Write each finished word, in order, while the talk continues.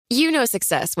You know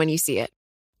success when you see it.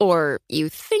 Or you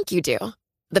think you do.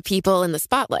 The people in the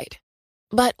spotlight.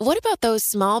 But what about those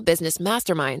small business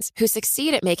masterminds who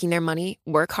succeed at making their money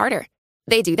work harder?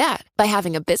 They do that by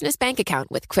having a business bank account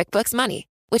with QuickBooks Money,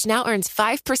 which now earns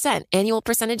 5% annual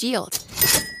percentage yield.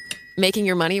 Making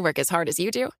your money work as hard as you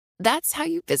do? That's how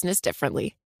you business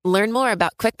differently. Learn more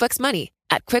about QuickBooks Money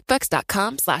at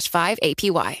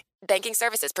quickbooks.com/5APY. Banking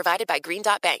services provided by Green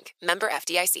Dot Bank. Member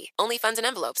FDIC. Only funds and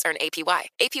envelopes earn APY.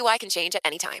 APY can change at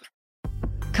any time.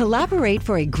 Collaborate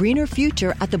for a greener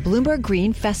future at the Bloomberg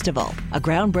Green Festival, a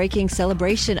groundbreaking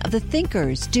celebration of the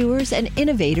thinkers, doers, and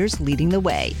innovators leading the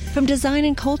way. From design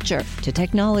and culture to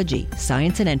technology,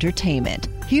 science, and entertainment.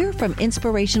 Hear from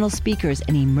inspirational speakers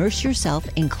and immerse yourself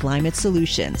in climate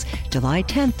solutions. July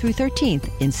 10th through 13th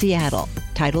in Seattle.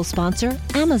 Title sponsor,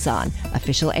 Amazon.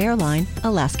 Official airline,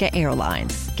 Alaska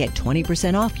Airlines. Get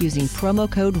 20% off using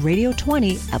promo code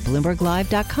radio20 at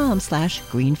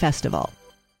BloombergLive.com/Green Festival.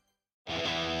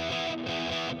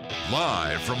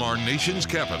 Live from our nation's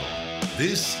capital,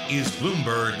 this is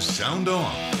Bloomberg Sound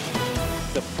On.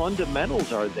 The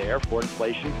fundamentals are there for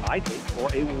inflation, I think, for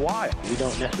a while. We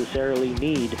don't necessarily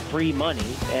need free money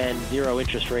and zero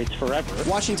interest rates forever.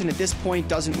 Washington at this point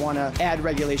doesn't want to add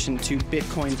regulation to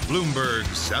Bitcoin. Bloomberg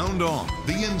Sound On.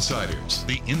 The insiders,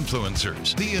 the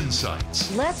influencers, the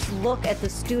insights. Let's look at the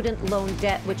student loan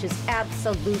debt, which is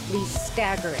absolutely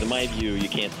staggering. In my view, you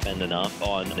can't spend enough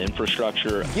on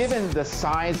infrastructure. Given the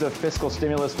size of fiscal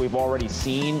stimulus we've already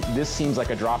seen, this seems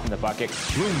like a drop in the bucket.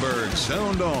 Bloomberg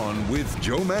Sound On with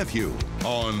Joe Matthew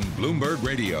on Bloomberg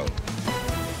Radio.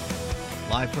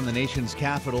 Live from the nation's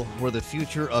capital, where the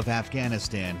future of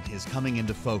Afghanistan is coming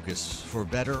into focus, for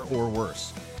better or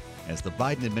worse, as the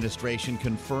Biden administration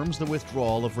confirms the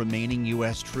withdrawal of remaining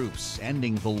U.S. troops,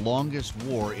 ending the longest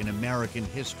war in American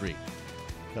history.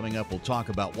 Coming up, we'll talk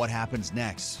about what happens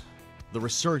next, the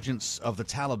resurgence of the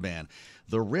Taliban,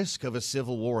 the risk of a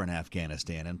civil war in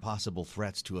Afghanistan, and possible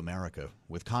threats to America,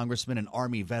 with Congressman and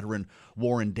Army veteran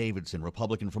Warren Davidson,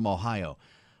 Republican from Ohio,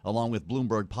 along with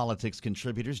Bloomberg Politics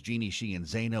contributors Jeannie Sheehan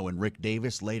Zaino and Rick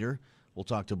Davis. Later, we'll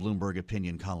talk to Bloomberg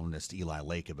opinion columnist Eli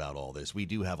Lake about all this. We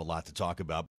do have a lot to talk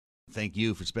about. Thank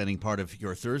you for spending part of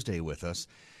your Thursday with us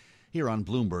here on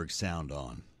Bloomberg Sound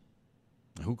On.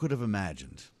 Who could have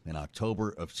imagined in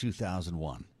October of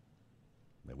 2001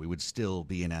 that we would still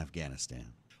be in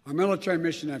Afghanistan? Our military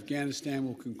mission in Afghanistan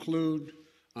will conclude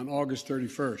on August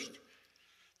 31st.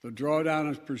 The drawdown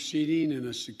is proceeding in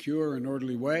a secure and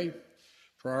orderly way,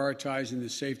 prioritizing the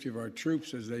safety of our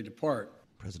troops as they depart.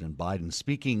 President Biden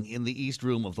speaking in the East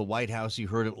Room of the White House. You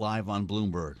heard it live on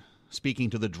Bloomberg,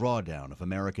 speaking to the drawdown of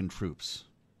American troops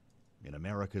in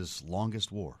America's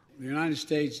longest war. The United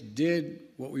States did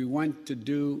what we went to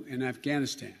do in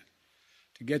Afghanistan,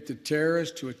 to get the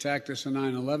terrorists who attacked us on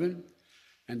 9/11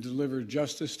 and deliver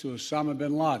justice to Osama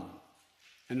bin Laden,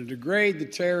 and to degrade the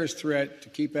terrorist threat to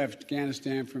keep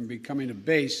Afghanistan from becoming a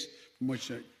base from which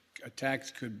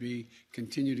attacks could be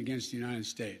continued against the United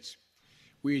States.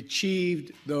 We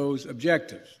achieved those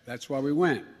objectives. That's why we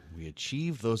went. We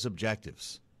achieved those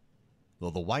objectives.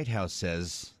 Though the White House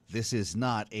says this is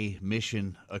not a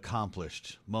mission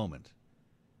accomplished moment.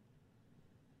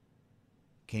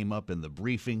 Came up in the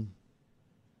briefing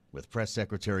with Press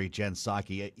Secretary Jen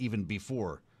Psaki even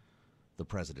before the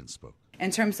president spoke. In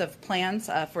terms of plans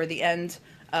for the end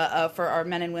for our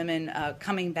men and women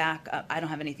coming back, I don't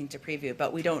have anything to preview,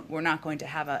 but we're not going to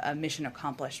have a mission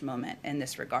accomplished moment in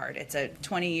this regard. It's a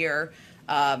 20-year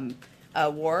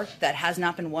war that has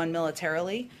not been won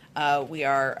militarily. We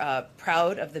are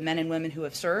proud of the men and women who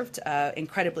have served,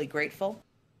 incredibly grateful.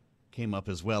 Came up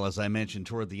as well, as I mentioned,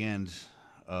 toward the end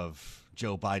of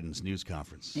Joe Biden's news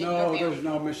conference. No, there's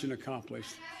no mission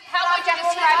accomplished.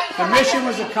 The mission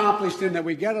was accomplished in that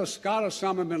we got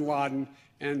Osama bin Laden,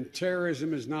 and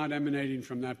terrorism is not emanating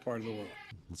from that part of the world.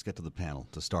 Let's get to the panel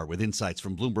to start with insights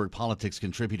from Bloomberg Politics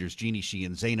contributors Jeannie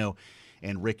Sheehan Zaino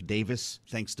and Rick Davis.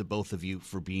 Thanks to both of you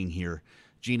for being here.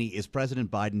 Jeannie, is President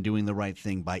Biden doing the right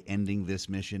thing by ending this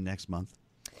mission next month?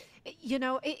 You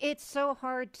know, it's so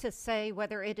hard to say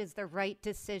whether it is the right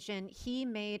decision. He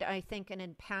made, I think, an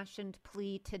impassioned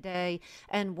plea today,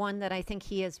 and one that I think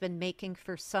he has been making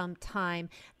for some time,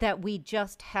 that we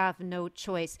just have no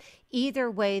choice.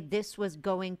 Either way, this was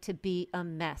going to be a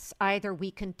mess. Either we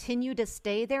continue to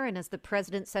stay there, and as the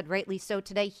president said rightly so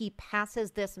today, he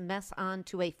passes this mess on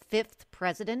to a fifth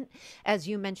president, as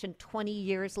you mentioned, 20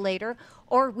 years later,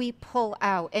 or we pull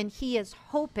out. And he is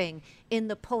hoping in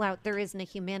the pullout there isn't a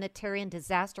humanitarian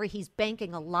disaster. He's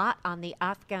banking a lot on the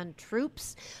Afghan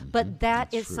troops, but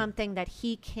that is something that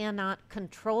he cannot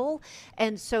control.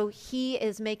 And so he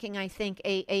is making, I think,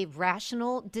 a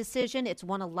rational decision. It's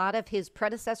one a lot of his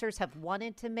predecessors have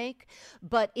wanted to make,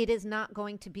 but it is not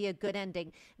going to be a good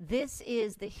ending. This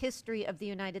is the history of the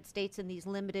United States in these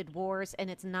limited wars, and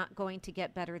it's not going to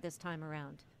get better this time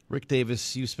around. Rick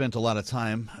Davis, you spent a lot of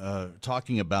time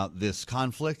talking about this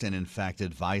conflict and, in fact,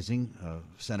 advising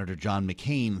Senator John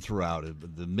McCain throughout.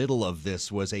 The middle of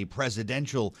this was a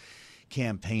presidential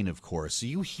campaign, of course. So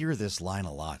you hear this line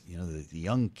a lot. You know, the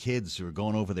young kids who are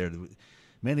going over there,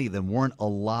 many of them weren't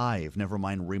alive, never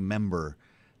mind remember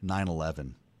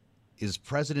 9/11. Is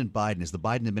President Biden, is the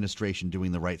Biden administration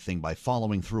doing the right thing by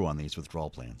following through on these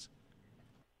withdrawal plans?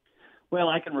 Well,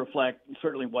 I can reflect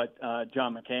certainly what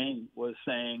John McCain was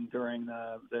saying during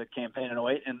the campaign in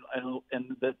 2008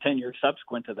 and the 10 years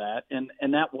subsequent to that.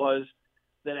 And that was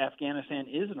that Afghanistan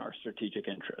is in our strategic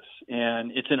interests.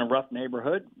 And it's in a rough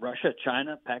neighborhood, Russia,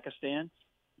 China, Pakistan.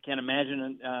 I can't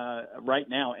imagine right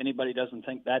now anybody doesn't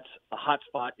think that's a hot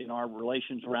spot in our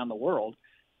relations around the world.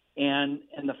 And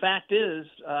the fact is,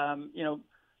 Senator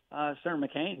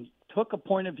McCain took a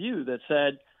point of view that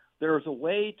said there is a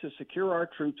way to secure our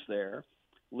troops there,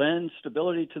 lend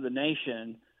stability to the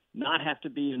nation, not have to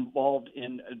be involved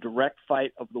in a direct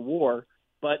fight of the war,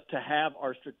 but to have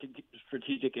our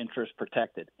strategic interests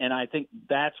protected. And I think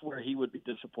that's where he would be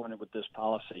disappointed with this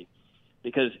policy,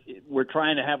 because we're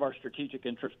trying to have our strategic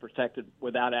interests protected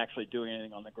without actually doing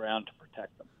anything on the ground to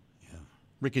protect them.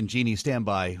 Rick and Jeannie, stand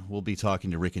by. We'll be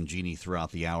talking to Rick and Jeannie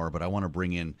throughout the hour, but I want to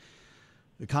bring in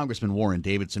Congressman Warren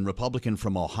Davidson, Republican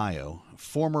from Ohio,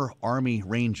 former Army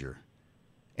Ranger,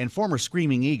 and former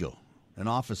Screaming Eagle, an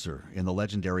officer in the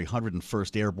legendary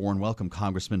 101st Airborne. Welcome,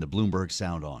 Congressman, to Bloomberg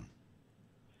Sound On.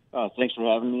 Thanks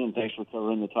for having me, and thanks for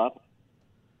covering the topic.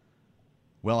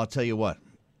 Well, I'll tell you what.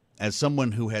 As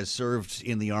someone who has served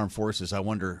in the armed forces, I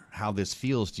wonder how this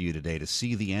feels to you today to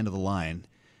see the end of the line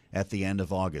at the end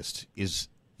of August. Is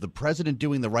the president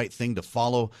doing the right thing to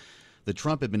follow the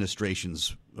Trump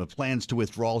administration's plans to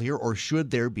withdraw here, or should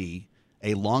there be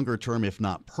a longer-term, if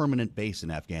not permanent, base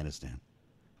in Afghanistan?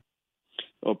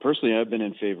 Well, personally, I've been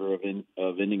in favor of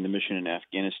ending the mission in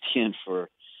Afghanistan for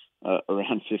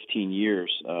around 15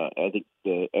 years. I think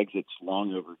the exit's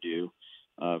long overdue.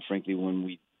 Frankly, when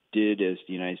we did, as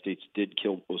the United States did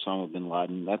kill Osama bin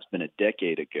Laden, that's been a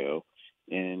decade ago,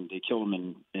 and they killed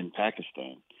him in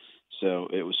Pakistan. So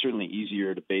it was certainly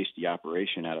easier to base the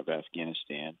operation out of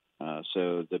Afghanistan.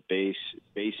 So the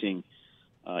basing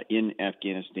in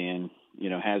Afghanistan,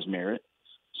 has merit,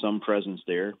 some presence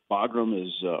there. Bagram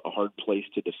is a hard place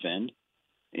to defend.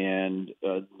 And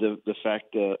the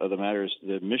fact of the matter is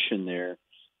the mission there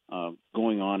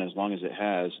going on as long as it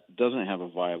has doesn't have a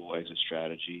viable exit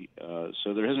strategy.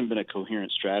 So there hasn't been a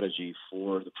coherent strategy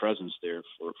for the presence there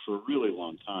for a really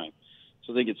long time.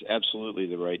 So I think it's absolutely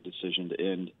the right decision to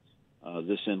end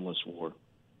this endless war.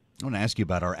 I want to ask you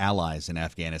about our allies in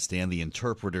Afghanistan, the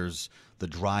interpreters, the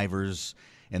drivers,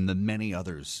 and the many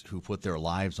others who put their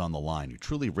lives on the line, who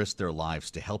truly risk their lives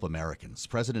to help Americans.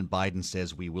 President Biden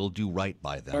says we will do right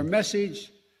by them. Our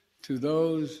message to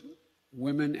those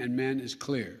women and men is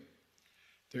clear.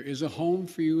 There is a home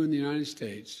for you in the United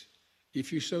States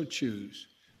if you so choose,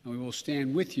 and we will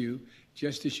stand with you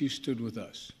just as you stood with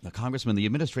us. Now, Congressman, the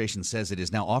administration says it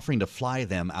is now offering to fly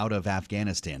them out of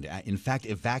Afghanistan. In fact,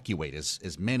 evacuate,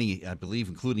 as many, I believe,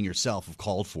 including yourself, have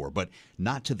called for, but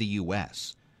not to the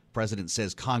U.S. President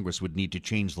says Congress would need to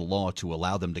change the law to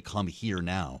allow them to come here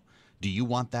now. Do you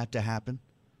want that to happen?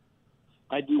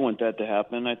 I do want that to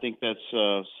happen. I think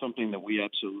that's something that we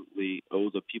absolutely owe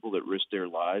the people that risk their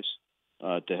lives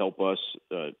to help us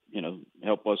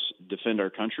defend our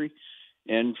country.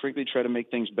 And frankly, try to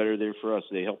make things better there for us.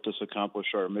 They helped us accomplish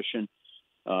our mission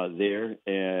there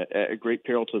at great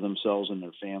peril to themselves and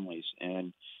their families.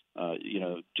 And,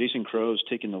 Jason Crow's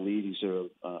taken the lead. He's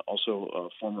also a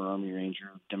former Army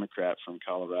Ranger, Democrat from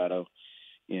Colorado.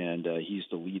 And he's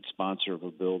the lead sponsor of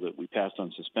a bill that we passed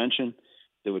on suspension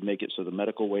that would make it so the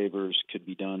medical waivers could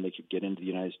be done. They could get into the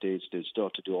United States. They'd still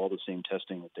have to do all the same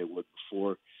testing that they would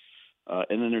before.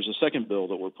 And then there's a second bill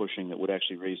that we're pushing that would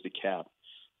actually raise the cap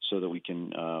so that we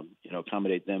can,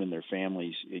 accommodate them and their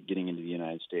families getting into the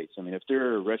United States. I mean, if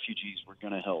there are refugees we're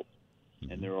going to help,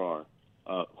 and there are,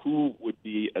 who would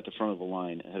be at the front of the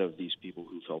line ahead of these people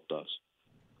who've helped us?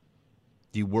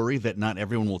 Do you worry that not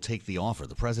everyone will take the offer?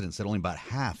 The president said only about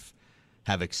half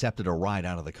have accepted a ride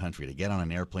out of the country to get on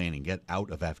an airplane and get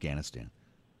out of Afghanistan.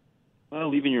 Well,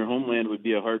 leaving your homeland would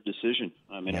be a hard decision.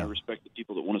 I mean, I respect the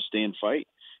people that want to stay and fight.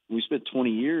 We spent 20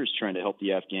 years trying to help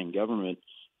the Afghan government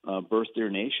birth their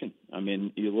nation. I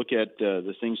mean, you look at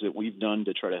the things that we've done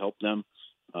to try to help them.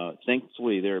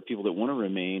 Thankfully, there are people that want to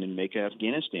remain and make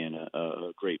Afghanistan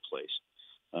a great place.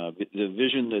 The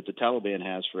vision that the Taliban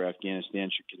has for Afghanistan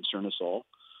should concern us all.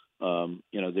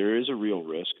 There is a real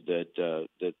risk that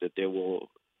they will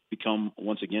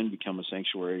once again become a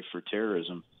sanctuary for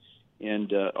terrorism.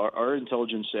 And our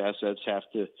intelligence assets have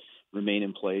to remain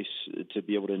in place to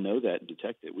be able to know that and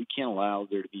detect it. We can't allow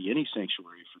there to be any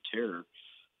sanctuary for terror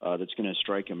that's going to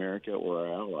strike America or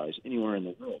our allies anywhere in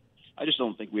the world. I just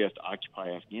don't think we have to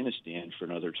occupy Afghanistan for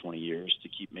another 20 years to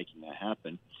keep making that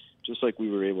happen, just like we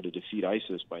were able to defeat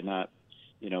ISIS by not,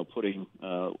 putting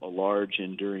a large,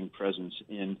 enduring presence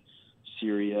in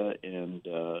Syria and,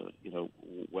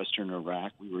 western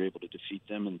Iraq. We were able to defeat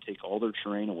them and take all their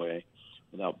terrain away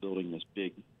without building this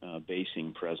big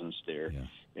basing presence there.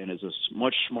 Yeah. And it's a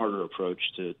much smarter approach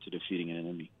to defeating an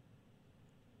enemy.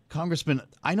 Congressman,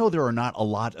 I know there are not a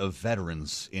lot of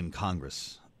veterans in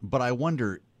Congress, but I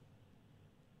wonder,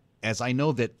 as I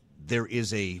know that there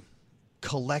is a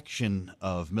collection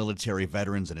of military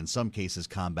veterans and in some cases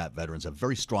combat veterans have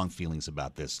very strong feelings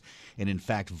about this and in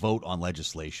fact vote on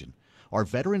legislation. Are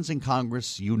veterans in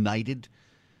Congress united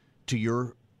to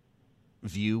your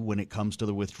view when it comes to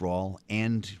the withdrawal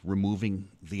and removing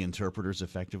the interpreters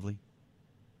effectively?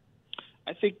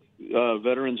 I think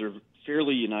veterans are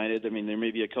fairly united. I mean, there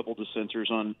may be a couple dissenters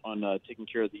on taking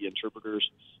care of the interpreters,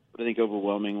 but I think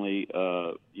overwhelmingly,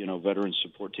 veterans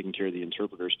support taking care of the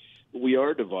interpreters. But we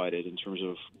are divided in terms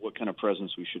of what kind of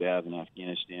presence we should have in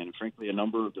Afghanistan. And frankly, a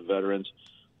number of the veterans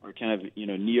are kind of,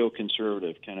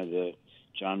 neoconservative, kind of the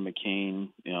John McCain,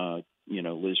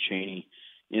 Liz Cheney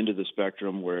end of the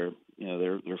spectrum where,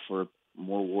 they're for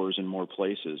more wars in more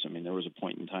places. I mean, there was a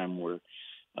point in time where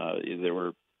there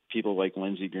were people like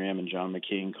Lindsey Graham and John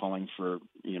McCain calling for,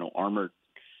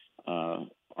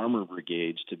 armor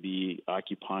brigades to be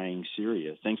occupying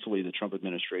Syria. Thankfully, the Trump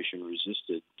administration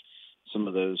resisted some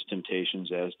of those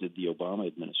temptations, as did the Obama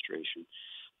administration,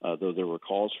 though there were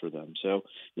calls for them. So,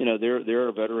 there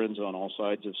are veterans on all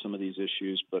sides of some of these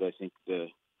issues, but I think the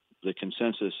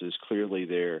consensus is clearly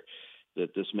there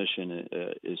that this mission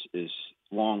is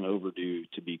long overdue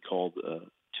to be called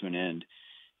to an end.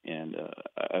 And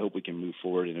I hope we can move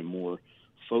forward in a more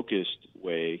focused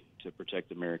way to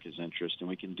protect America's interest, and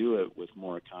we can do it with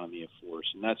more economy of force.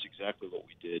 And that's exactly what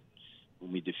we did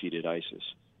when we defeated ISIS.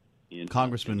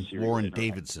 Congressman Warren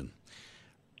Davidson,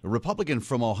 a Republican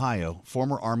from Ohio,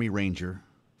 former Army Ranger,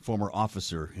 former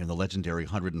officer in the legendary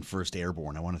 101st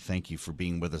Airborne. I want to thank you for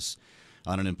being with us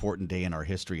on an important day in our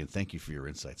history, and thank you for your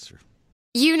insights, sir.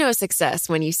 You know success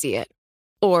when you see it.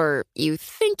 Or you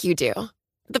think you do.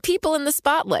 The people in the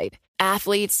spotlight,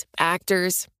 athletes,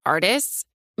 actors, artists.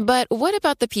 But what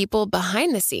about the people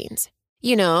behind the scenes?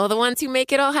 You know, the ones who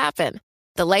make it all happen.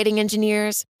 The lighting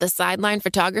engineers, the sideline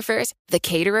photographers, the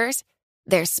caterers.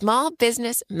 They're small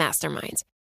business masterminds.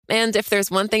 And if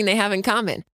there's one thing they have in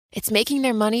common, it's making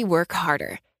their money work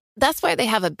harder. That's why they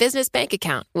have a business bank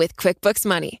account with QuickBooks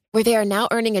Money, where they are now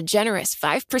earning a generous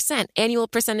 5% annual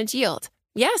percentage yield.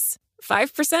 Yes,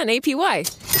 5%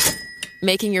 APY.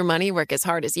 Making your money work as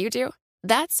hard as you do?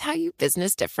 That's how you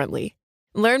business differently.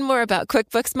 Learn more about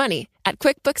QuickBooks Money at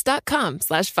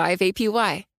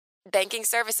quickbooks.com/5APY. Banking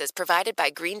services provided by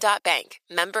Green Dot Bank,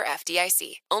 member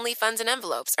FDIC. Only funds and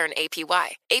envelopes earn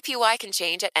APY. APY can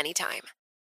change at any time.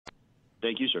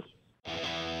 Thank you, sir.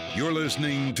 You're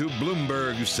listening to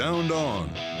Bloomberg Sound On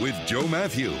with Joe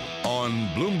Matthew on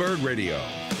Bloomberg Radio.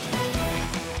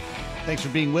 Thanks for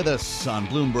being with us on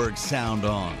Bloomberg Sound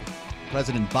On.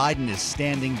 President Biden is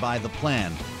standing by the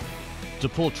plan to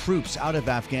pull troops out of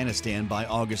Afghanistan by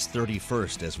August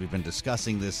 31st. As we've been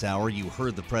discussing this hour, you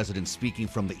heard the president speaking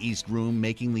from the East Room,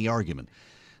 making the argument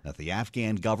that the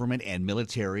Afghan government and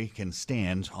military can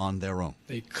stand on their own.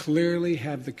 They clearly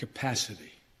have the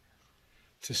capacity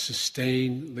to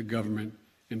sustain the government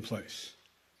in place.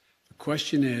 The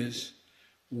question is,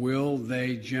 will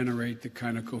they generate the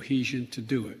kind of cohesion to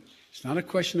do it? It's not a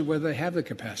question of whether they have the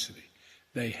capacity.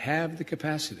 They have the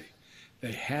capacity.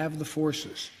 They have the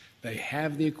forces. They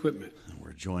have the equipment.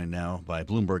 We're joined now by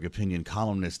Bloomberg opinion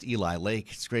columnist Eli Lake.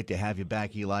 It's great to have you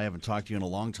back, Eli. I haven't talked to you in a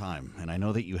long time, and I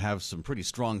know that you have some pretty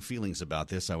strong feelings about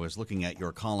this. I was looking at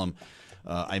your column.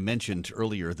 I mentioned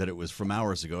earlier that it was from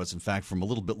hours ago. It's, in fact, from a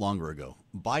little bit longer ago.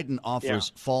 Biden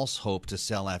offers false hope to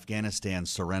sell Afghanistan's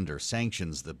surrender,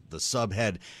 sanctions, the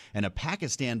subhead, and a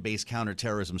Pakistan-based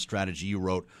counterterrorism strategy, you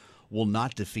wrote, will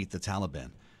not defeat the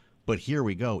Taliban. But here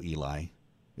we go, Eli.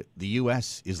 The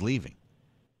U.S. is leaving.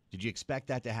 Did you expect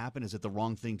that to happen? Is it the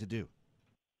wrong thing to do?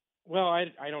 Well,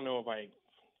 I don't know if I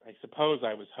suppose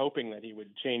I was hoping that he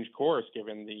would change course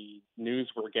given the news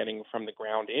we're getting from the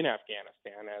ground in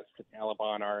Afghanistan as the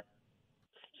Taliban are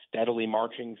steadily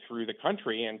marching through the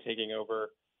country and taking over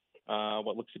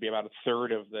what looks to be about a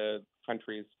third of the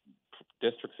country's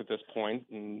districts at this point.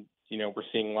 And, we're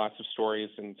seeing lots of stories,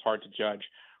 and it's hard to judge,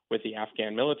 with the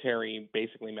Afghan military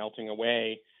basically melting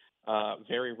away.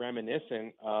 Very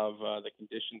reminiscent of the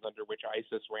conditions under which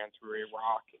ISIS ran through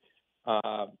Iraq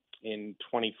in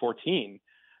 2014.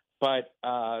 But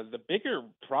the bigger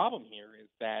problem here is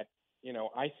that,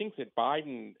 I think that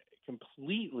Biden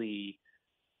completely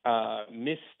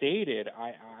misstated.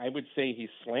 I would say he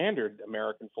slandered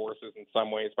American forces in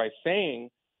some ways by saying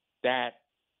that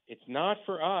it's not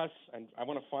for us. And I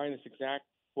want to find this exact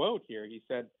quote here. He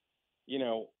said,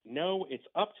 no, it's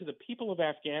up to the people of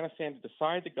Afghanistan to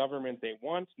decide the government they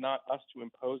want, not us to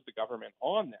impose the government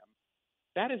on them.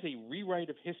 That is a rewrite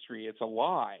of history. It's a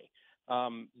lie.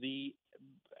 The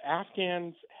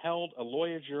Afghans held a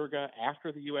Loya Jirga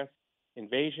after the U.S.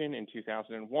 invasion in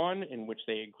 2001, in which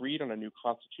they agreed on a new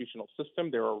constitutional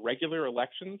system. There are regular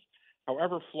elections.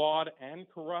 However flawed and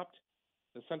corrupt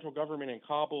the central government in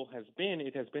Kabul has been,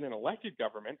 it has been an elected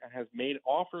government and has made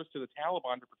offers to the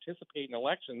Taliban to participate in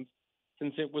elections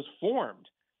since it was formed.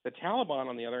 The Taliban,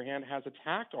 on the other hand, has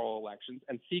attacked all elections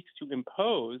and seeks to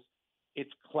impose its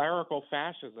clerical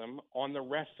fascism on the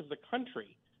rest of the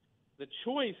country. The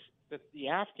choice that the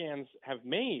Afghans have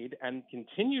made and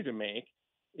continue to make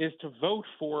is to vote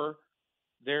for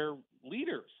their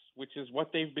leaders, which is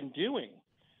what they've been doing.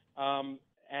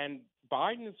 And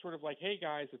Biden is sort of like, hey,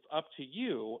 guys, it's up to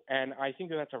you. And I think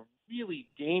that that's a really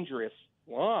dangerous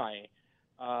lie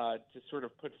to sort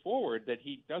of put forward, that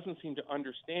he doesn't seem to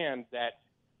understand that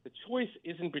the choice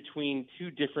isn't between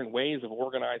two different ways of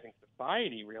organizing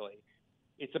society, really.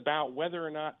 It's about whether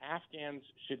or not Afghans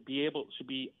should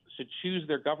choose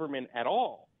their government at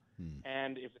all.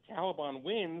 And if the Taliban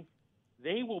wins,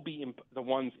 they will be the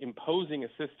ones imposing a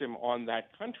system on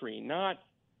that country, not,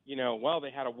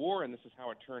 they had a war and this is how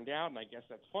it turned out, and I guess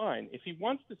that's fine. If he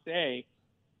wants to say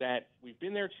that we've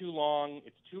been there too long,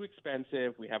 it's too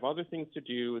expensive, we have other things to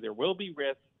do, there will be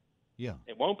risks,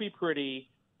 it won't be pretty,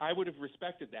 I would have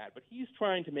respected that. But he's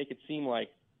trying to make it seem like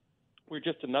we're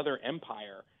just another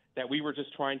empire, that we were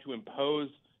just trying to impose,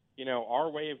 our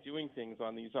way of doing things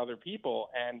on these other people,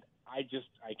 and I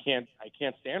can't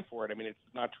stand for it. I mean, it's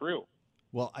not true.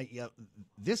 Well,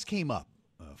 this came up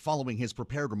following his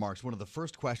prepared remarks. One of the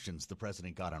first questions the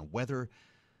president got on whether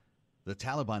the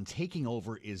Taliban taking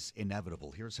over is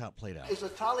inevitable. Here's how it played out. Is a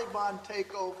Taliban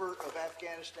takeover of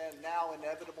Afghanistan now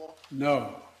inevitable?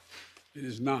 No, it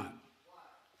is not.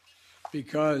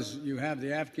 Because you have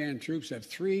the Afghan troops have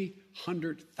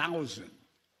 300,000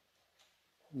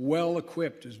 well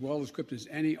equipped as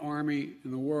any army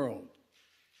in the world,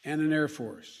 and an air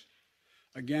force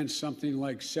against something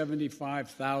like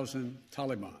 75,000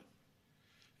 Taliban.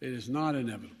 It is not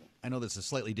inevitable. I know there's a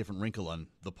slightly different wrinkle on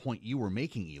the point you were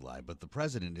making, Eli, but the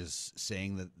president is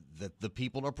saying that the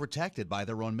people are protected by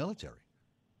their own military.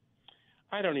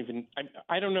 I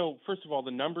don't know. First of all, the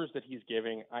numbers that he's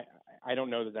giving, I don't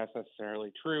know that that's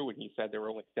necessarily true. When he said there were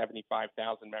only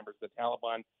 75,000 members of the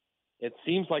Taliban, it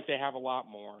seems like they have a lot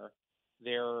more.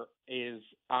 There is,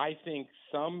 I think,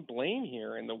 some blame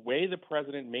here in the way the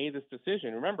president made this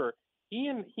decision. Remember, he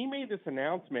made this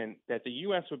announcement that the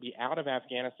U.S. would be out of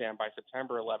Afghanistan by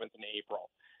September 11th and April.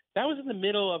 That was in the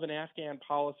middle of an Afghan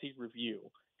policy review.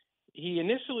 He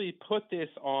initially put this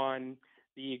on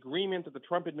the agreement that the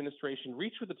Trump administration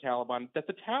reached with the Taliban, that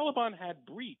the Taliban had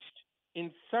breached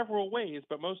in several ways,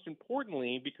 but most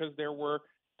importantly, because there were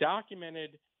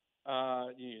documented,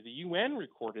 the UN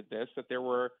recorded this, that there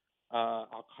were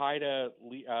al-Qaeda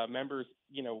members,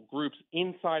 groups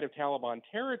inside of Taliban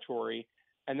territory,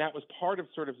 and that was part of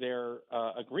sort of their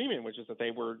agreement, which is that they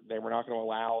were not going to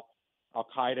allow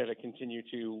al-Qaeda to continue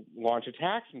to launch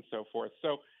attacks and so forth.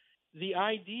 So the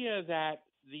idea that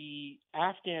the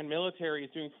Afghan military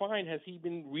is doing fine, has he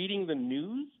been reading the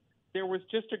news? There was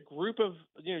just a group of,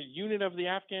 unit of the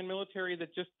Afghan military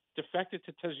that just defected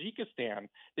to Tajikistan.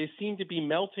 They seem to be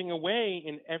melting away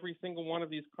in every single one of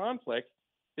these conflicts.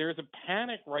 there's a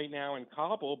panic right now in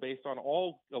Kabul based on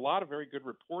a lot of very good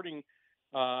reporting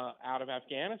out of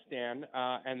Afghanistan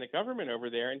and the government over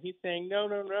there. And he's saying,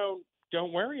 no,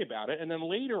 don't worry about it. And then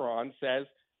later on says,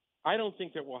 I don't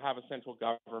think that we'll have a central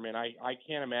government. I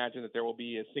can't imagine that there will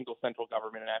be a single central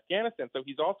government in Afghanistan. So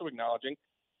he's also acknowledging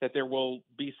that there will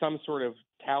be some sort of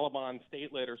Taliban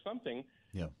state-led or something.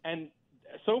 Yeah. And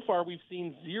so far, we've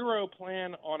seen zero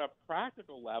plan on a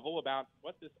practical level about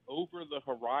what this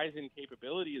over-the-horizon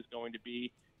capability is going to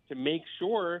be to make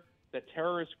sure that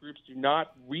terrorist groups do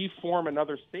not reform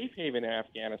another safe haven in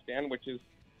Afghanistan, which is,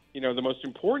 the most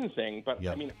important thing. But,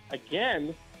 Yep. I mean,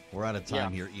 again... We're out of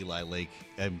time here, Eli Lake.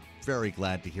 I'm very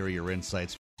glad to hear your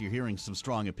insights. You're hearing some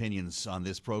strong opinions on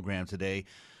this program today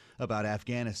about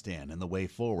Afghanistan and the way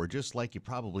forward, just like you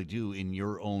probably do in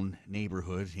your own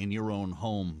neighborhood, in your own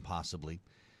home, possibly.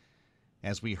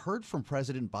 As we heard from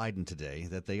President Biden today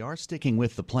that they are sticking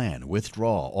with the plan,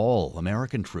 withdraw all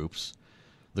American troops,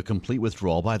 the complete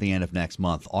withdrawal by the end of next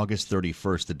month, August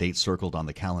 31st, the date circled on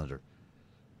the calendar,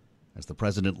 as the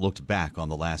president looked back on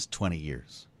the last 20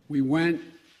 years. We went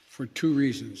for two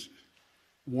reasons.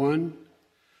 One,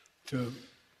 to...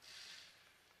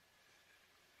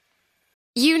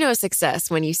 You know success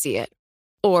when you see it.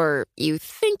 Or you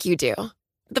think you do.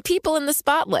 The people in the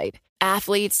spotlight.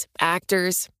 Athletes,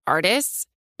 actors, artists.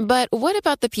 But what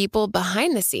about the people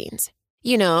behind the scenes?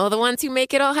 You know, the ones who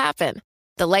make it all happen.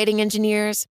 The lighting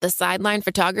engineers, the sideline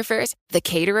photographers, the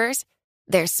caterers.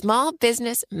 They're small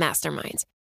business masterminds.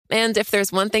 And if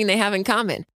there's one thing they have in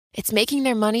common, it's making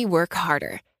their money work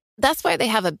harder. That's why they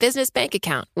have a business bank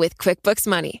account with QuickBooks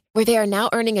Money, where they are now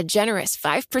earning a generous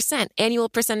 5% annual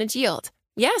percentage yield.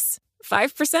 Yes,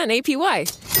 5%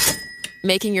 APY.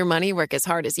 Making your money work as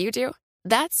hard as you do?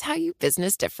 That's how you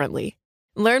business differently.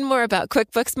 Learn more about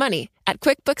QuickBooks Money at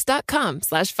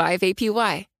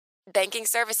quickbooks.com/5APY. Banking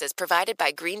services provided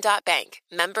by Green Dot Bank,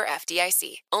 member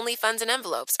FDIC. Only funds and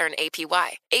envelopes earn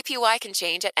APY. APY can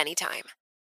change at any time.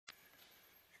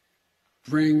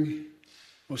 Bring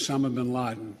Osama bin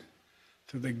Laden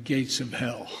to the gates of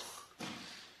hell,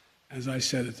 as I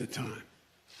said at the time.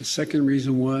 The second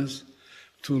reason was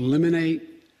to eliminate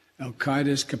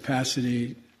al-Qaeda's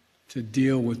capacity to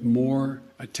deal with more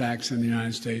attacks in the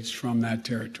United States from that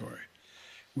territory.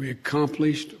 We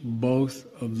accomplished both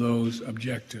of those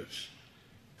objectives,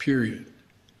 period.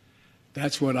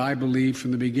 That's what I believed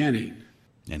from the beginning.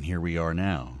 And here we are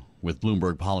now with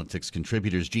Bloomberg Politics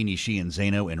contributors Jeannie Sheehan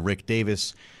Zaino and Rick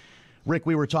Davis. Rick,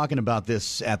 we were talking about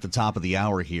this at the top of the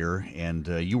hour here, and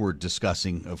you were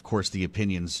discussing, of course, the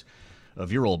opinions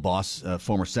of your old boss,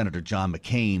 former Senator John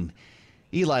McCain.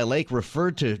 Eli Lake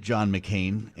referred to John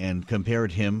McCain and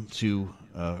compared him to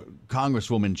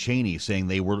Congresswoman Cheney, saying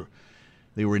they were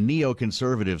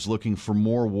neoconservatives looking for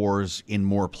more wars in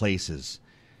more places.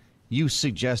 You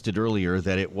suggested earlier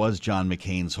that it was John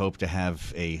McCain's hope to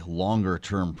have a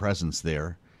longer-term presence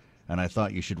there, and I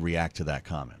thought you should react to that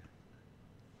comment.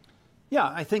 Yeah,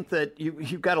 I think that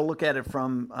you've got to look at it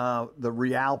from the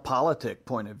realpolitik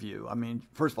point of view. I mean,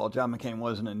 first of all, John McCain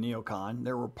wasn't a neocon.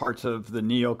 There were parts of the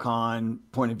neocon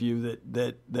point of view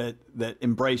that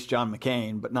embraced John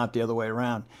McCain, but not the other way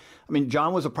around. I mean,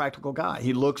 John was a practical guy.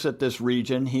 He looks at this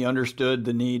region. He understood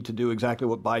the need to do exactly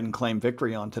what Biden claimed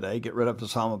victory on today, get rid of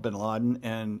Osama bin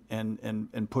Laden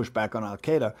and push back on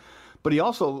al-Qaeda. But he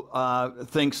also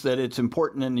thinks that it's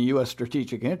important in the U.S.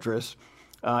 strategic interests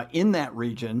in that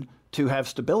region to have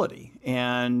stability.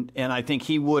 And I think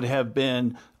he would have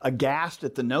been aghast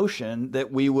at the notion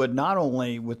that we would not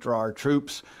only withdraw our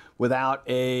troops without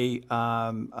a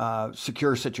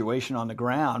secure situation on the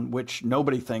ground, which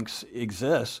nobody thinks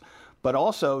exists, but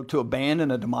also to abandon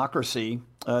a democracy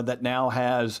that now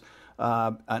has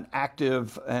an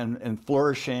active and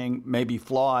flourishing, maybe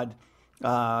flawed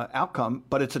outcome,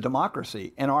 but it's a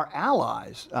democracy. And our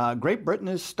allies, Great Britain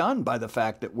is stunned by the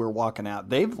fact that we're walking out.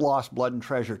 They've lost blood and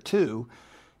treasure too,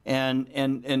 and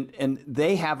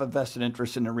they have a vested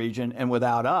interest in the region. And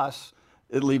without us,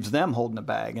 it leaves them holding the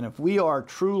bag. And if we are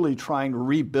truly trying to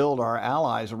rebuild our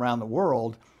allies around the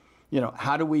world,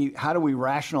 how do we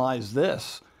rationalize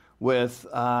this with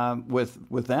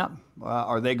them?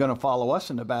 Are they going to follow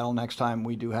us into battle next time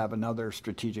we do have another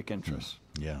strategic interest?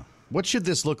 Yeah. What should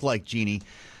this look like, Jeannie?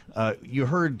 You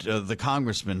heard the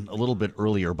congressman a little bit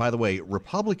earlier. By the way,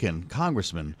 Republican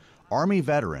congressman, Army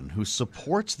veteran, who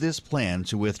supports this plan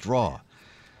to withdraw.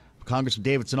 Congressman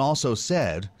Davidson also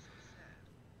said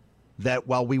that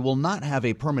while we will not have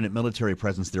a permanent military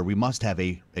presence there, we must have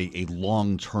a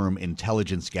long-term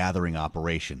intelligence gathering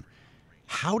operation.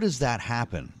 How does that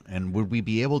happen? And would we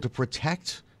be able to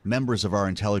protect members of our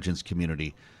intelligence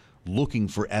community looking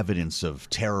for evidence of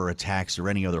terror attacks or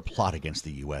any other plot against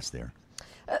the U.S. there?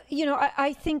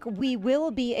 I think we will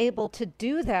be able to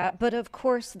do that. But of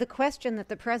course, the question that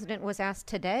the president was asked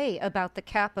today about the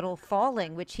Capitol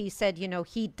falling, which he said,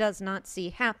 he does not see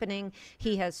happening.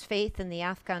 He has faith in the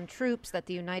Afghan troops that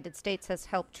the United States has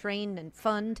helped train and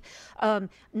fund.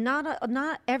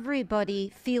 Not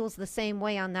everybody feels the same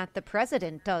way on that. The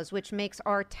president does, which makes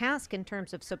our task in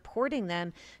terms of supporting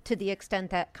them, to the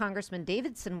extent that Congressman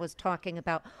Davidson was talking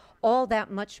about, all that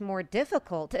much more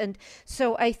difficult. And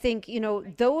so I think,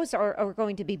 those are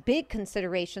going to be big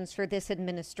considerations for this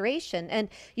administration. And,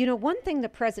 one thing the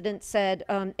president said,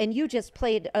 and you just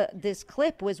played this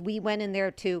clip, was we went in there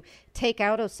to take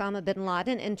out Osama bin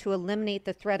Laden and to eliminate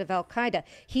the threat of al-Qaeda.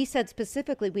 He said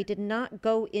specifically, we did not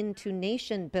go into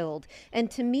nation build. And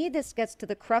to me, this gets to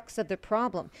the crux of the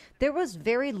problem. There was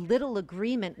very little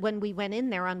agreement when we went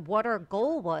in there on what our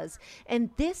goal was.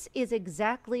 And this is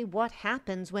exactly what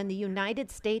happens when the United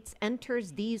States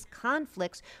enters these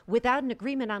conflicts without an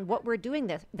agreement on what we're doing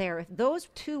there. If those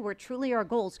two were truly our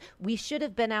goals, we should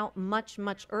have been out much,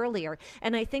 much earlier.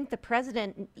 And I think the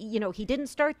president, he didn't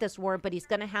start this war, but he's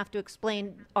going to have to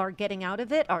explain our getting out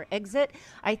of it, our exit.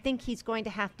 I think he's going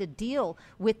to have to deal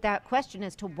with that question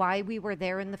as to why we were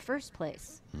there in the first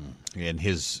place. And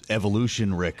his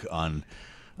evolution, Rick, on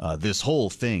this whole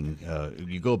thing,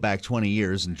 you go back 20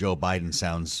 years and Joe Biden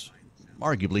sounds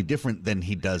arguably different than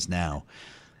he does now.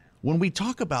 When we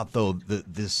talk about, though,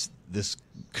 this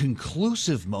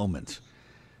conclusive moment,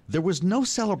 there was no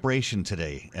celebration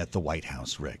today at the White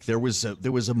House, Rick. There was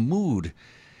a mood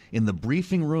in the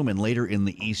briefing room and later in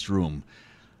the East Room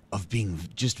of being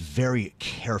just very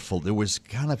careful. There was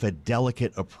kind of a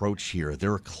delicate approach here.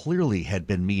 There clearly had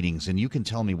been meetings, and you can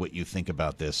tell me what you think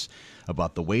about this,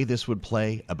 about the way this would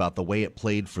play, about the way it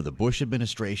played for the Bush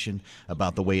administration,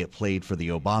 about the way it played for the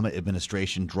Obama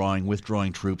administration,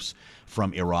 withdrawing troops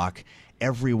from Iraq.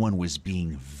 Everyone was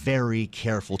being very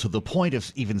careful, to the point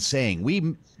of even saying,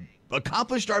 we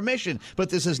accomplished our mission, but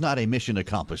this is not a mission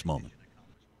accomplished moment.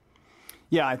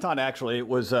 Yeah, I thought actually it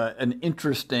was an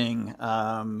interesting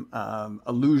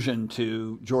allusion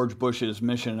to George Bush's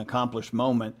mission accomplished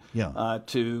moment.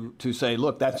 To say,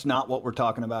 look, that's not what we're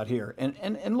talking about here.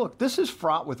 And look, this is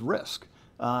fraught with risk.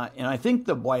 And I think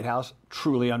the White House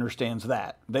truly understands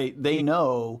that. They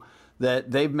know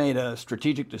that they've made a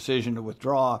strategic decision to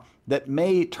withdraw that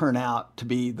may turn out to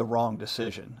be the wrong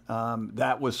decision.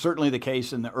 That was certainly the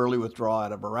case in the early withdrawal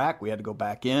out of Iraq. We had to go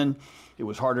back in. It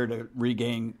was harder to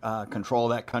regain control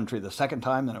of that country the second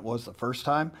time than it was the first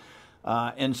time.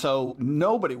 And so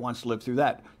nobody wants to live through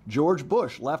that. George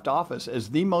Bush left office as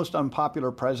the most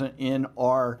unpopular president in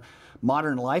our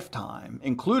modern lifetime,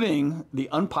 including the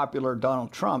unpopular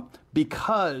Donald Trump,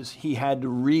 because he had to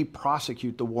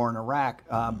re-prosecute the war in Iraq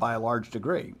by a large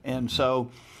degree. And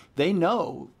so they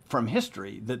know from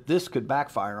history that this could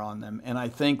backfire on them. And I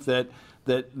think that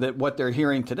what they're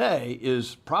hearing today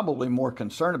is probably more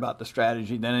concerned about the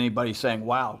strategy than anybody saying,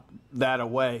 wow, that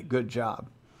away, good job.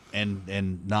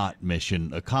 And not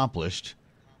mission accomplished.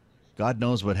 God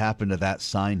knows what happened to that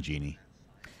sign, Jeannie.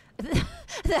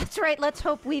 That's right. Let's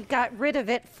hope we've got rid of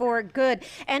it for good.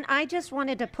 And I just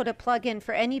wanted to put a plug in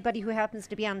for anybody who happens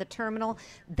to be on the terminal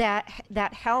that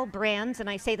Hal Brands, and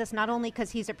I say this not only because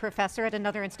he's a professor at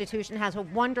another institution, has a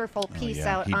wonderful piece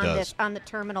out on the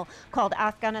terminal called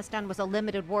Afghanistan Was a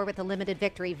Limited War with a Limited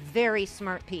Victory. Very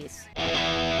smart piece.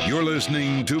 You're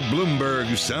listening to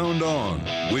Bloomberg Sound On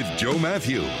with Joe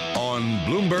Matthew on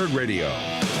Bloomberg Radio.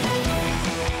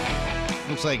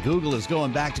 Looks like Google is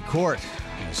going back to court.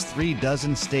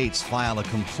 36 states file a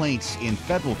complaint in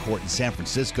federal court in San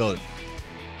Francisco. It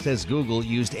says Google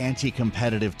used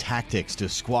anti-competitive tactics to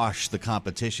squash the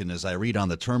competition, as I read on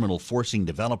the terminal, forcing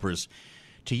developers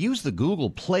to use the Google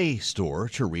Play Store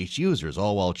to reach users,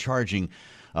 all while charging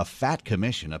a fat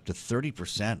commission up to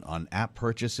 30% on app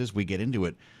purchases. We get into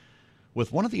it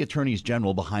with one of the attorneys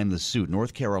general behind the suit,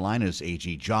 North Carolina's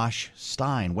AG, Josh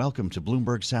Stein. Welcome to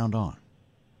Bloomberg Sound On.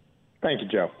 Thank you,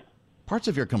 Joe. Parts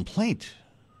of your complaint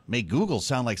make Google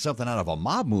sound like something out of a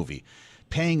mob movie,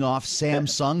 paying off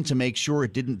Samsung to make sure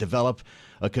it didn't develop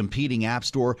a competing app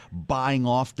store, buying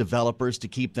off developers to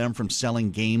keep them from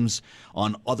selling games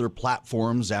on other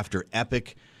platforms after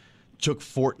Epic took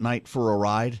Fortnite for a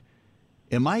ride.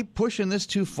 Am I pushing this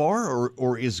too far,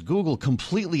 or is Google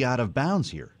completely out of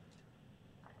bounds here?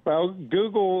 Well,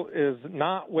 Google is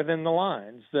not within the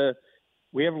lines.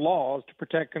 We have laws to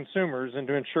protect consumers and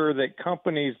to ensure that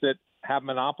companies that have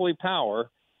monopoly power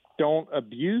don't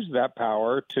abuse that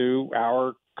power to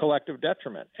our collective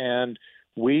detriment. And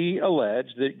we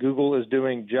allege that Google is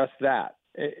doing just that.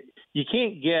 You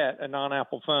can't get a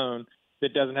non-Apple phone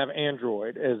that doesn't have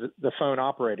Android as the phone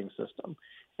operating system.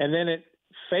 And then it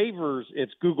favors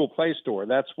its Google Play Store.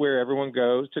 That's where everyone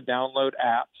goes to download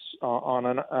apps on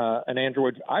an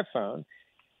Android iPhone.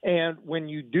 And when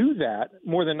you do that,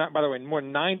 more than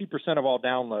 90% of all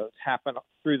downloads happen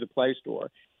through the Play Store.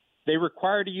 They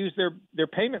require to use their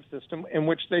payment system, in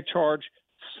which they charge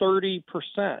 30%,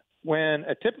 when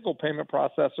a typical payment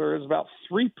processor is about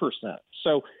 3%.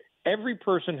 So every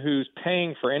person who's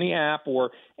paying for any app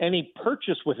or any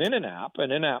purchase within an app,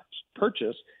 an in-app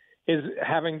purchase, is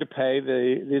having to pay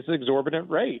this exorbitant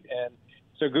rate. And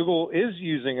so Google is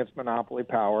using its monopoly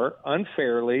power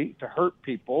unfairly to hurt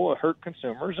people, hurt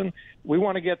consumers, and we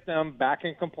want to get them back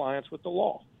in compliance with the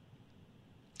law.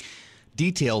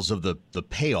 Details of the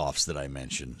payoffs that I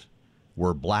mentioned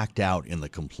were blacked out in the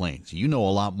complaint. You know a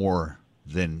lot more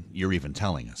than you're even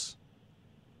telling us.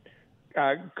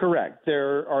 Correct.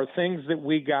 There are things that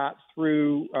we got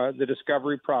through the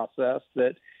discovery process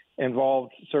that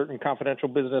involved certain confidential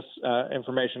business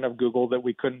information of Google that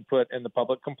we couldn't put in the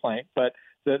public complaint, but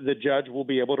the judge will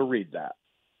be able to read that.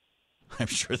 I'm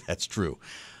sure that's true.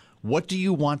 What do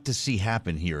you want to see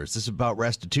happen here? Is this about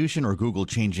restitution or Google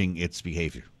changing its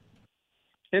behavior?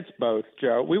 It's both,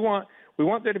 Joe. We want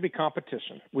there to be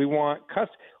competition. We want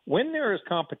when there is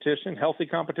competition, healthy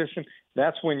competition,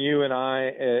 that's when you and I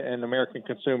and American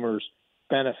consumers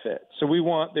benefit. So we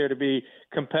want there to be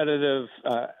competitive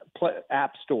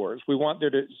app stores. We want there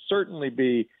to certainly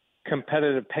be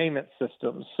competitive payment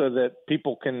systems so that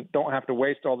people don't have to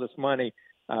waste all this money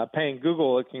paying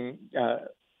Google.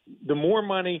 The more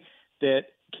money that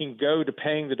can go to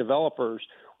paying the developers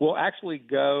will actually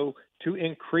go to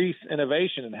increase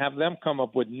innovation and have them come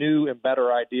up with new and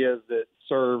better ideas that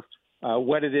serve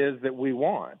what it is that we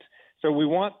want. So we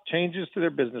want changes to their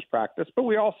business practice, but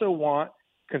we also want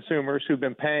consumers who've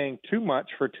been paying too much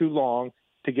for too long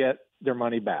to get their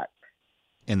money back.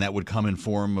 And that would come in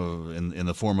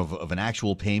the form of an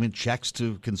actual payment, checks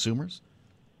to consumers?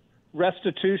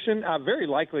 Restitution, very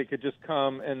likely could just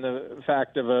come in the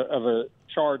fact of a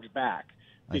charge back,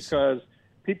 because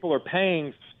people are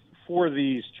paying for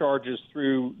these charges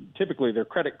through typically their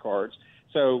credit cards.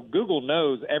 So Google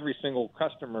knows every single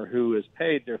customer who has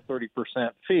paid their 30%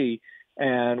 fee,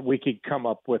 and we could come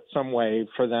up with some way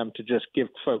for them to just give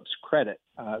folks credit.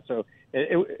 So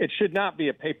it should not be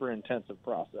a paper-intensive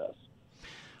process.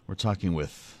 We're talking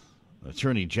with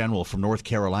Attorney General from North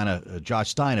Carolina, Josh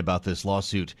Stein, about this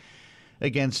lawsuit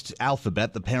against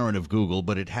Alphabet, the parent of Google,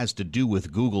 but it has to do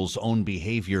with Google's own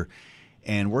behavior.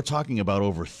 And we're talking about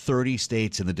over 30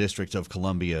 states in the District of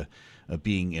Columbia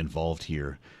being involved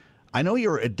here. I know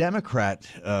you're a Democrat,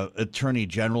 Attorney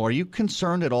General. Are you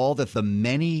concerned at all that the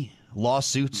many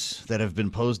lawsuits that have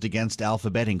been posed against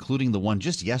Alphabet, including the one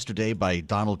just yesterday by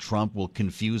Donald Trump, will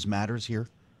confuse matters here?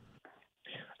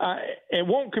 It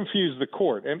won't confuse the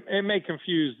court. It may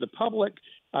confuse the public.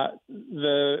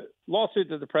 The lawsuit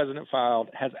that the president filed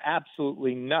has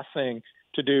absolutely nothing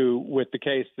to do with the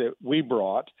case that we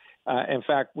brought. In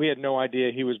fact, we had no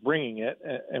idea he was bringing it,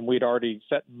 and we'd already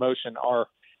set in motion our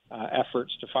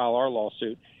efforts to file our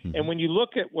lawsuit. Mm-hmm. And when you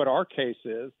look at what our case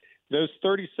is, those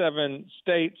 37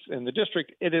 states in the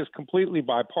district, it is completely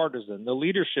bipartisan. The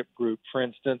leadership group, for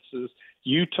instance, is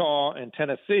Utah and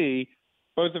Tennessee,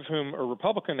 both of whom are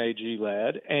Republican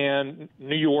AG-led, and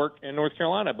New York and North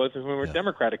Carolina, both of whom are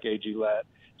Democratic AG-led.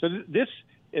 So this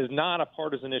is not a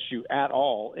partisan issue at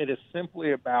all. It is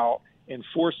simply about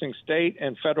enforcing state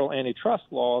and federal antitrust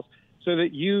laws so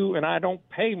that you and I don't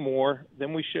pay more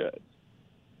than we should.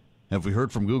 Have we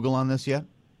heard from Google on this yet?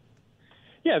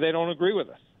 Yeah, they don't agree with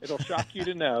us. It'll shock you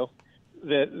to know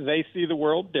that they see the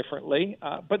world differently,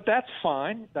 but that's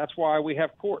fine. That's why we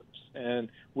have courts, and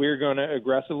we're going to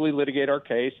aggressively litigate our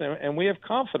case, and we have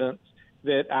confidence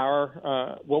that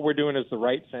what we're doing is the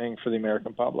right thing for the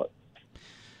American public.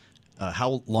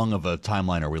 How long of a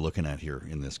timeline are we looking at here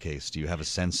in this case? Do you have a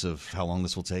sense of how long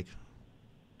this will take?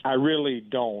 I really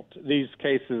don't. These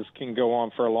cases can go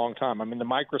on for a long time. I mean, the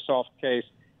Microsoft case,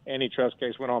 antitrust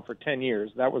case, went on for 10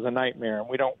 years. That was a nightmare, and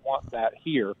we don't want that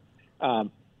here.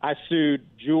 I sued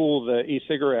Juul, the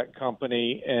e-cigarette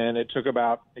company, and it took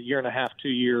about a year and a half, 2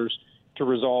 years to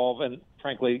resolve. And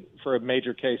frankly, for a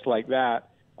major case like that,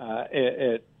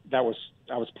 I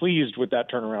was pleased with that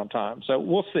turnaround time. So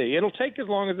we'll see. It'll take as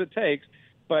long as it takes,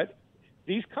 but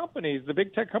these companies, the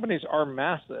big tech companies, are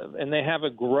massive, and they have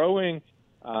a growing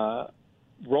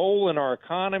role in our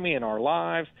economy and our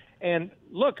lives. And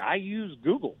look, I use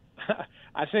Google.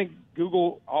 I think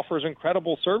Google offers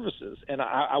incredible services, and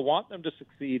I want them to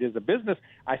succeed as a business.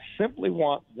 I simply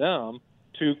want them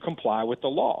to comply with the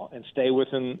law and stay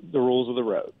within the rules of the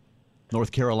road.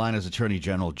 North Carolina's Attorney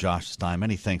General Josh Stein.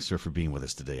 Many thanks, sir, for being with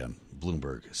us today on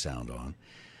Bloomberg Sound On.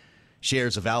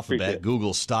 Shares of Alphabet,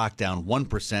 Google stock down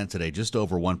 1% today, just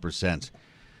over 1%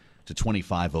 to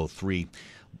 25.03.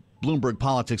 Bloomberg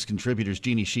Politics contributors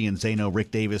Jeannie Sheehan Zaino,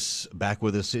 Rick Davis back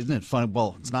with us. Isn't it funny?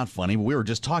 Well, it's not funny. We were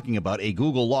just talking about a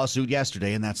Google lawsuit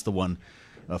yesterday, and that's the one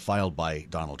filed by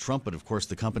Donald Trump. But, of course,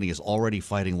 the company is already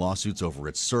fighting lawsuits over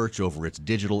its search, over its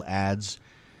digital ads.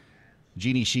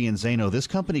 Jeannie Sheehan Zaino, this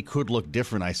company could look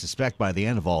different, I suspect, by the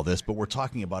end of all this, but we're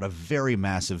talking about a very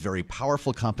massive, very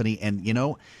powerful company, and, you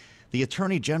know, the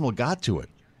Attorney General got to it.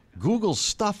 Google's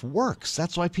stuff works.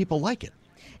 That's why people like it.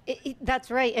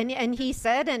 That's right. And he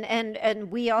said,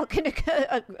 and we all can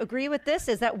agree with this,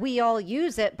 is that we all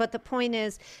use it. But the point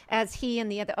is, as he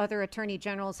and the other attorney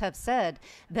generals have said,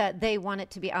 that they want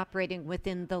it to be operating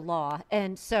within the law.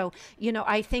 And so, you know,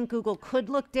 I think Google could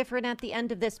look different at the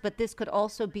end of this, but this could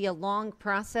also be a long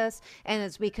process. And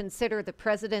as we consider the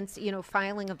president's, you know,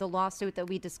 filing of the lawsuit that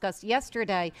we discussed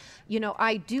yesterday, you know,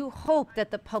 I do hope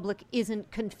that the public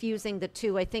isn't confusing the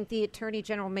two. I think the attorney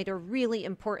general made a really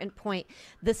important point.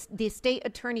 The state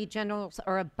attorney generals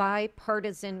are a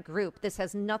bipartisan group. This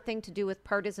has nothing to do with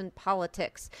partisan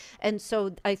politics. And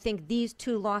so I think these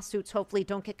two lawsuits hopefully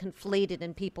don't get conflated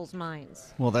in people's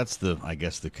minds. Well, that's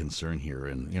the concern here.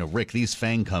 And, you know, Rick, these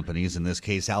FANG companies, in this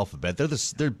case Alphabet,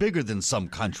 they're bigger than some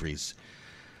countries.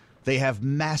 They have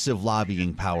massive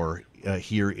lobbying power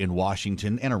here in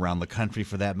Washington and around the country,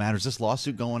 for that matter. Is this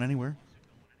lawsuit going anywhere?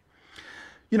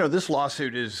 You know, this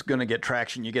lawsuit is going to get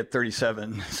traction. You get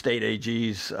 37 state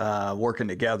AGs working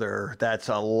together. That's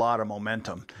a lot of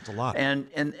momentum. It's a lot. And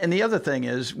the other thing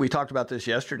is, we talked about this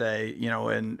yesterday, you know,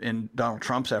 in Donald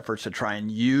Trump's efforts to try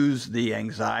and use the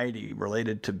anxiety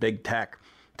related to big tech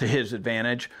to his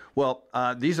advantage. Well,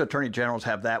 these attorney generals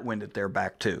have that wind at their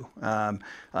back, too.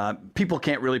 People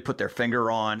can't really put their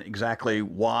finger on exactly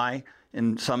why.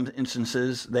 In some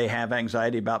instances, they have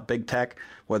anxiety about big tech,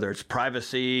 whether it's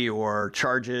privacy or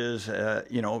charges,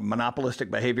 you know,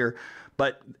 monopolistic behavior.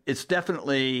 But it's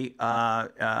definitely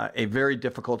a very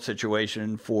difficult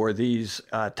situation for these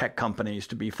tech companies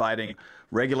to be fighting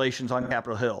regulations on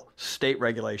Capitol Hill, state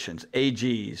regulations,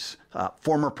 AGs,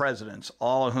 former presidents,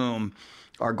 all of whom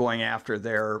are going after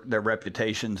their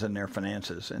reputations and their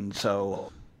finances. And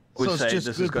so I would say this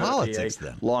is going to be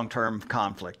a long-term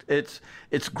conflict.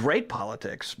 It's great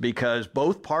politics because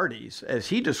both parties, as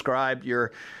he described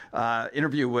your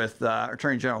interview with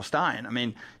Attorney General Stein, I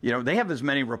mean, you know, they have as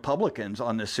many Republicans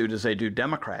on this suit as they do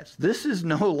Democrats. This is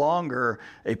no longer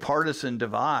a partisan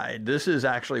divide. This is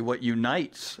actually what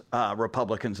unites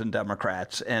Republicans and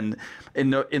Democrats. And in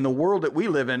the world that we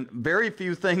live in, very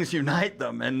few things unite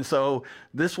them. And so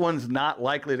this one's not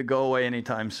likely to go away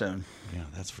anytime soon. Yeah,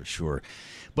 that's for sure.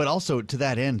 But also, to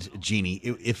that end, Jeannie,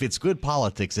 if it's good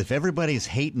politics, if everybody's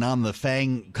hating on the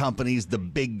FANG companies, the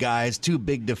big guys, too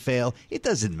big to fail, it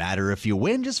doesn't matter if you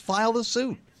win, just file the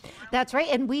suit. That's right.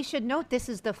 And we should note this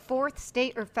is the fourth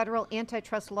state or federal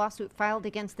antitrust lawsuit filed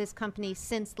against this company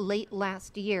since late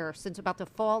last year, since about the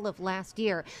fall of last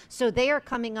year. So they are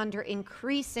coming under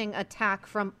increasing attack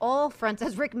from all fronts.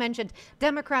 As Rick mentioned,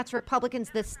 Democrats,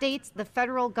 Republicans, the states, the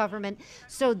federal government.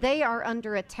 So they are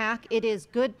under attack. It is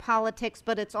good politics,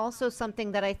 but it's also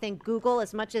something that I think Google,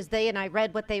 as much as and I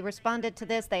read what they responded to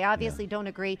this, they obviously don't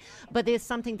agree, but it is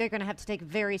something they're going to have to take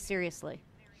very seriously.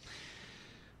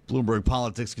 Bloomberg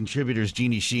Politics contributors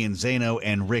Jeannie Sheehan Zaino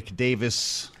and Rick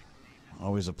Davis.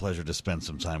 Always a pleasure to spend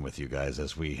some time with you guys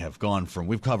as we've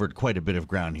covered quite a bit of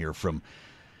ground here, from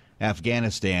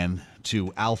Afghanistan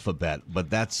to Alphabet, but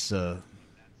that's the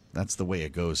way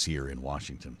it goes here in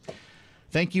Washington.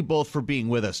 Thank you both for being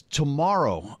with us.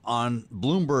 Tomorrow on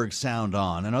Bloomberg Sound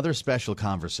On, another special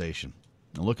conversation.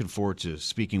 I'm looking forward to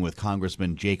speaking with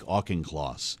Congressman Jake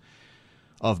Auchincloss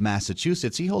of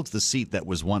Massachusetts. He holds the seat that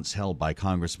was once held by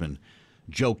Congressman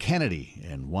Joe Kennedy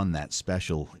and won that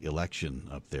special election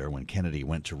up there when Kennedy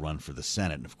went to run for the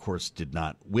Senate, and of course did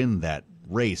not win that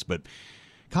race. But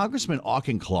Congressman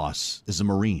Auchincloss is a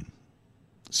Marine,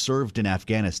 served in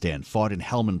Afghanistan, fought in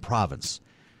Helmand Province,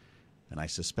 and I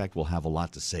suspect we'll have a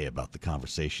lot to say about the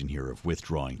conversation here of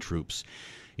withdrawing troops.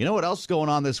 You know what else is going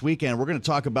on this weekend? We're going to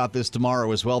talk about this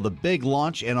tomorrow as well. The big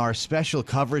launch and our special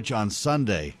coverage on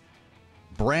Sunday.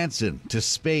 Branson to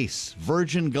space,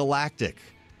 Virgin Galactic.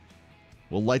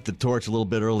 We'll light the torch a little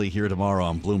bit early here tomorrow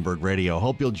on Bloomberg Radio.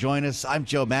 Hope you'll join us. I'm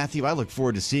Joe Matthew. I look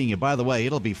forward to seeing you. By the way,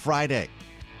 it'll be Friday.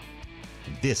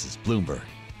 And this is Bloomberg.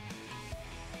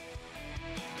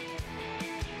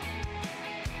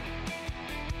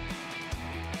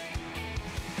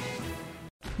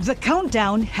 The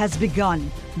countdown has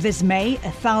begun. This May,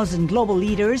 1,000 global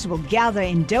leaders will gather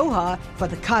in Doha for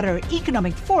the Qatar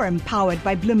Economic Forum powered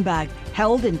by Bloomberg,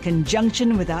 held in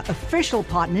conjunction with our official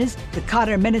partners, the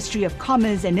Qatar Ministry of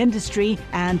Commerce and Industry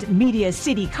and Media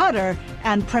City Qatar,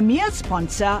 and premier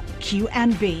sponsor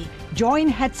QNB. Join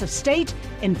heads of state,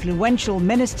 influential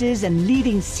ministers, and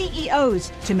leading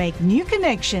CEOs to make new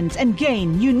connections and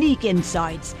gain unique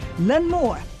insights. Learn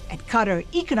more at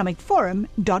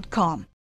QatarEconomicForum.com.